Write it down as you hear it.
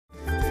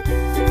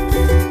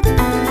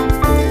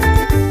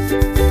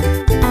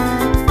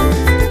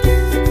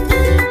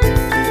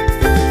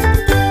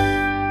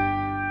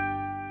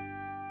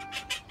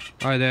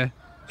Hi there.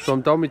 So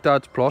I'm down my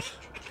dad's plot,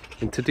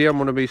 and today I'm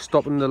going to be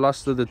stopping the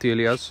last of the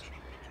dahlias.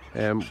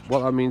 What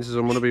that means is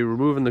I'm going to be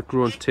removing the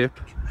growing tip.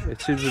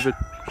 It seems a bit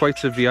quite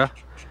severe.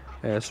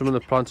 Some of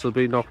the plants will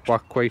be knocked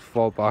back quite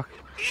far back.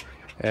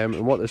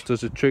 And what this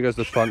does, it triggers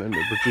the plant into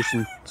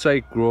producing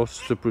side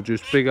growths to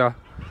produce bigger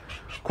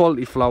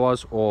quality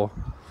flowers, or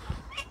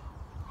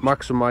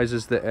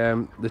maximises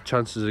the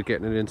chances of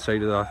getting it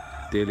inside of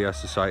that Dahlia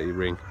Society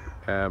ring.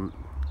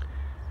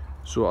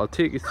 So I'll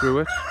take you through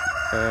it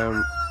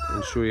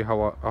and show you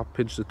how I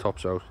pinch the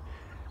tops out.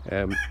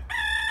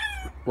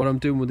 What I'm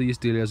doing with these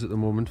dahlias at the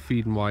moment,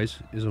 feeding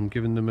wise, is I'm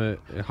giving them a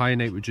high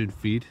nitrogen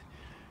feed,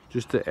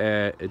 just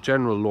a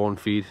general lawn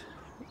feed.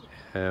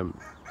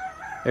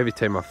 Every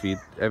time I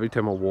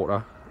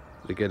water,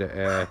 they get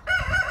a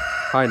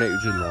high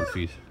nitrogen lawn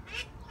feed.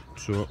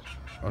 So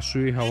I'll show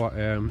you how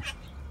I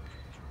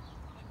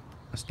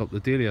stop the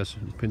dahlias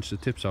and pinch the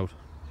tips out.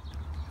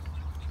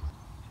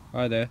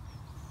 Hi there.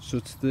 So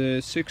it's the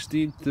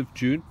 16th of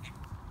June,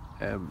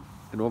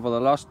 and over the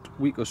last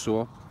week or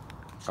so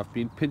I've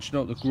been pinching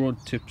out the growing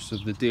tips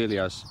of the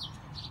dahlias.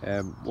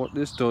 What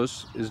this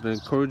does is it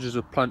encourages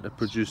a plant to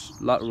produce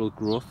lateral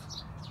growth,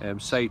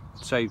 side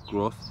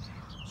growth.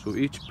 So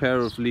each pair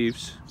of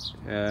leaves,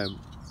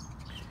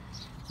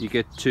 you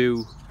get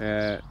two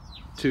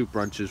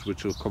branches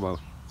which will come out.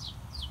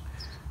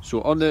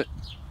 So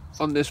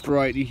on this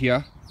variety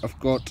here, I've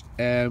got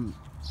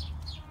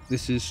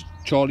this is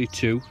Charlie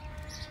 2,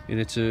 and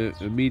it's a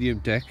medium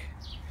deck.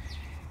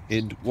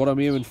 And what I'm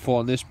aiming for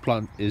on this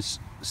plant is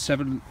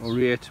 7 or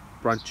 8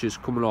 branches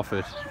coming off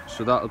it,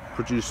 so that'll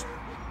produce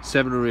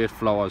 7 or 8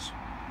 flowers.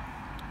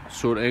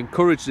 So to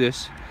encourage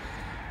this,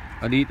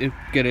 I need to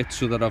get it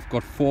so that I've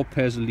got 4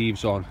 pairs of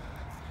leaves on.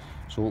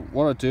 So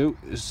what I do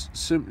is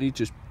simply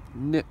just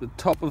nip the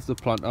top of the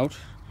plant out,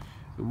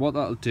 and what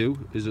that'll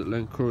do is it'll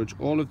encourage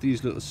all of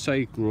these little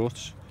side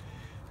growths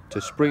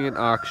to spring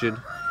into action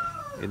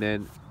and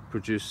then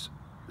produce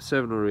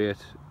 7 or 8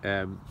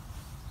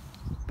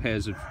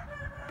 pairs of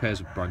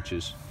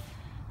branches,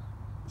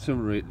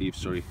 7 or 8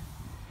 leaves, sorry.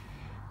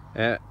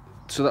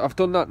 So that I've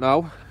done that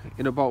now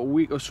in about a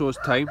week or so's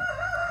time.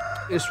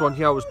 This one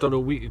here was done a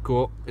week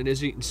ago, and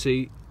as you can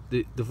see,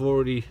 they've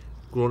already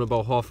grown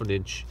about ½ an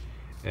inch.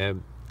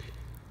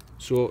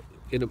 So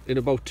in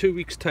about 2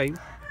 weeks time,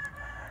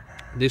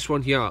 this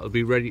one here will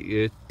be ready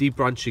to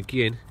debranch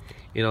again,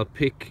 and I'll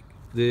pick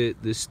the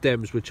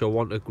stems which I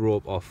want to grow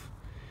up off.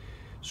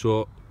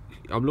 So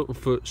I'm looking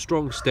for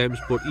strong stems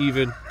but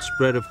even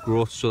spread of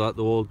growth, so that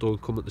they all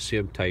don't come at the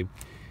same time.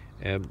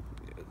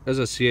 As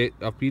I say,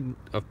 I've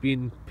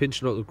been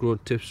pinching out the growing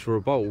tips for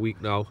about a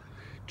week now,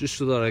 just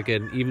so that I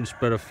get an even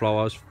spread of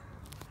flowers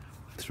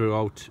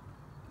throughout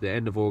the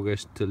end of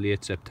August to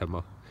late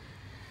September.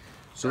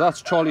 So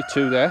that's Charlie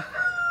 2 there.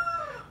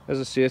 As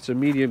I say, it's a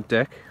medium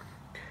deck.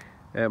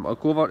 I'll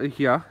go over to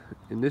here,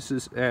 and this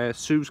is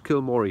Sue's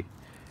Kilmorey.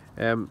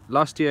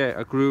 Last year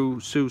I grew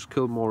Sue's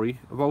Kilmorey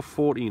about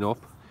 14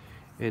 up,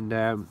 and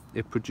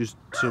it produced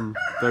some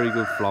very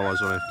good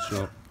flowers on it.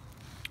 So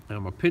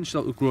I pinched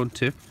out the growing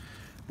tip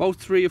about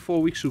 3 or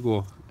 4 weeks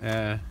ago.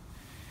 I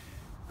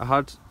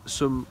had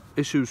some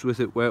issues with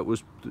it where it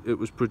was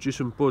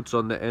producing buds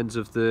on the ends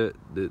of the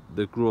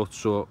growth,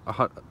 so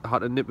I had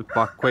to nip it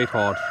back quite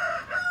hard.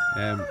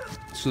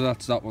 So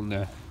that's that one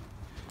there.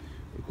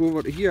 I'll go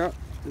over to here,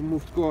 and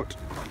what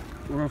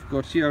I've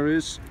got here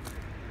is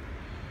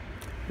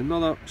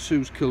another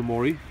Sue's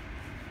Kilmorey.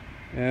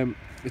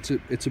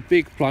 It's a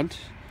big plant.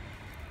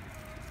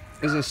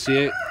 As I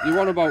say, you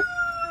want about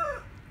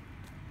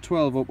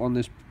 12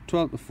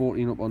 to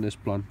 14 up on this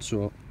plant.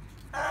 So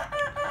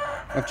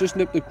I've just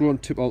nipped the growing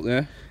tip out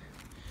there,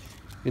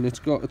 and it's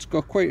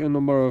got quite a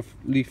number of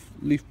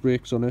leaf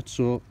breaks on it.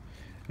 So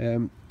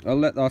I'll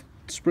let that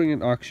spring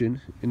into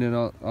action, and then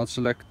I'll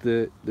select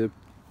the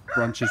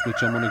branches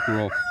which I'm going to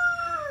grow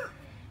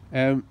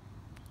up.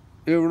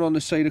 Even on the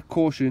side of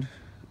caution,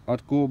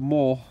 I'd go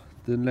more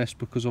than less,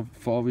 because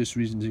for obvious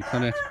reasons you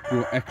cannot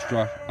grow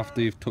extra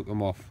after you've took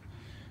them off.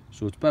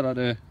 So it's better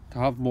to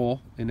have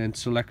more and then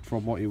select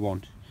from what you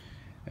want.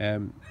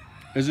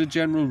 As a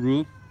general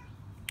rule,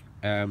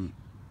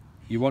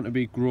 you want to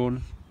be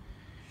grown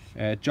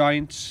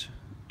giants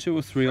 2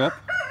 or 3 up,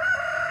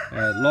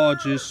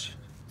 larges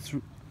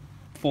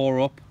 4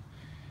 up,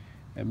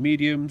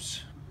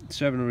 mediums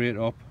 7 or 8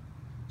 up,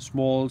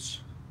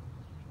 smalls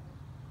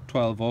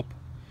 12 up,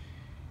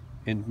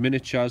 and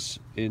miniatures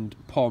and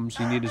poms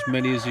you need as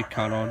many as you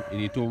can on,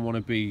 and you don't want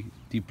to be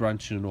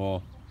debranching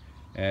or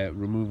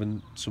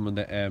removing some of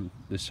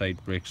the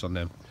side breaks on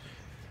them.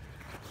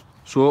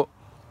 So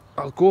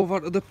I'll go over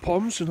to the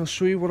poms and I'll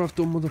show you what I've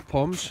done with the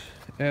poms.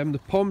 The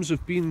poms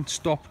have been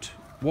stopped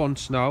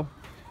once now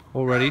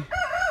already.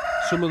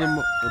 Some of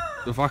them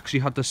have actually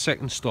had the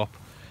second stop,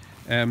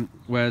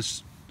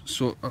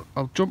 so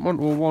I'll jump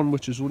onto one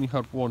which has only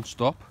had one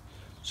stop.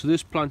 So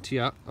this plant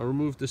here, I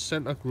removed the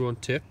centre growing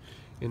tip,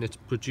 and it's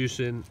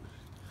producing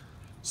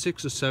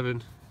 6 or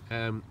 7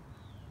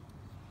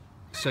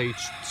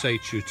 side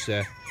shoots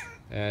there,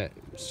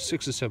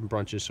 6 or 7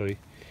 branches, sorry.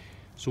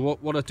 So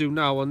what I do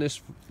now on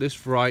this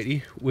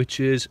variety, which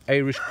is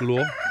Irish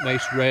Glow,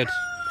 nice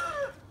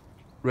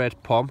red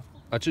pom,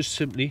 I just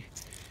simply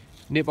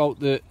nip out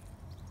the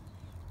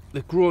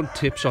growing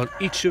tips on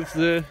each of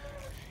the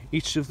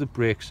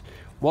breaks.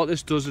 What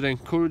this does, it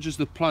encourages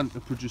the plant to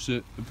produce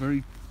a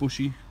very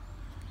bushy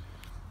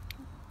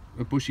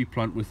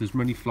plant with as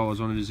many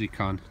flowers on it as you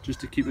can, just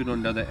to keep it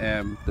under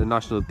the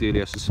National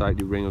Dahlia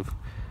Society ring of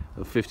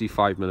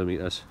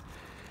 55mm.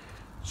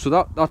 So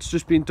that's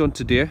just been done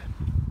today.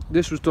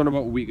 This was done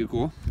about a week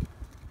ago,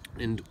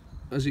 and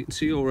as you can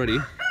see already,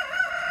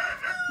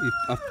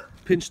 I've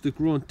pinched the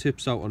growing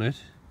tips out on it,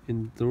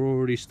 and they're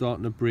already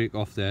starting to break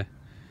off there.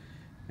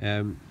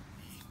 I'm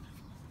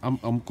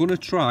gonna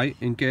try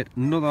and get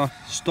another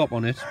stop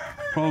on it,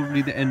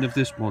 probably the end of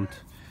this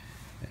month,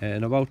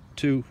 in about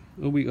a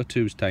week or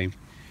two's time.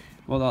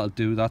 What that'll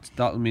do,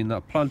 that'll mean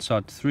that plant's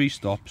had 3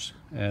 stops,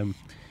 and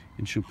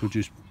should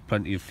produce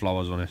plenty of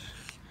flowers on it.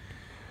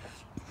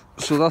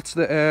 So that's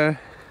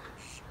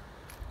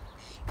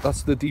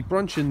the deep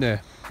branching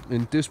there,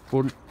 and this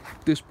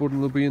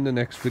budding will be in the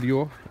next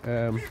video,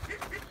 and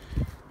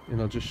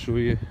I'll just show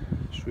you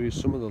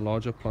some of the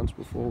larger plants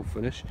before we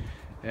finish.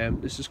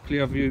 This is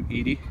Clearview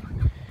Edie.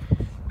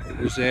 It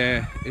was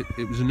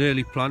an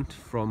early plant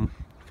from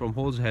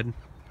Hall's Head,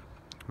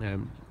 a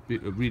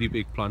really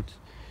big plant.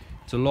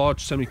 It's a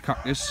large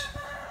semi-cactus,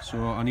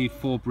 so I need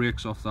 4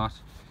 breaks off that.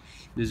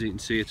 As you can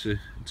see, it's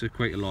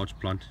quite a large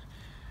plant.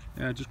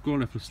 Just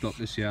growing up a stock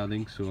this year, I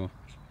think. So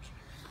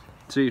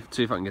see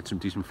if I can get some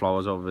decent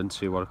flowers out of it and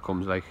see what it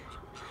comes like.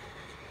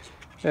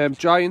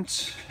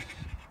 Giants.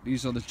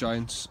 These are the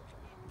giants.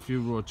 A few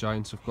raw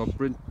giants. I've got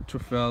Brent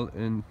Truffel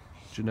and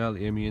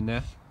Janelle Amy in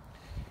there,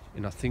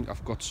 and I think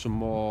I've got some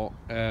more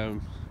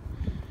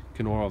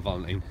Kenora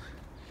Valentine.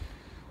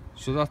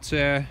 So that's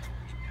my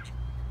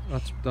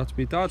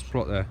dad's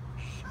plot there,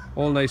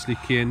 all nicely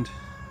caned.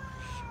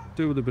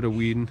 Do with a bit of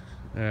weeding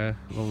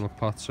along the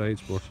path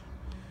sides, but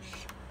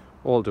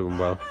all doing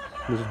well.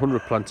 There's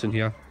 100 plants in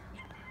here.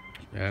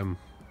 I've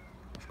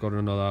got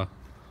another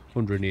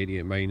 180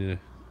 at mine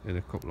and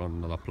a couple on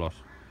another plot.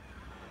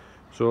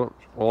 So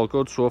all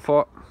good so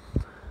far.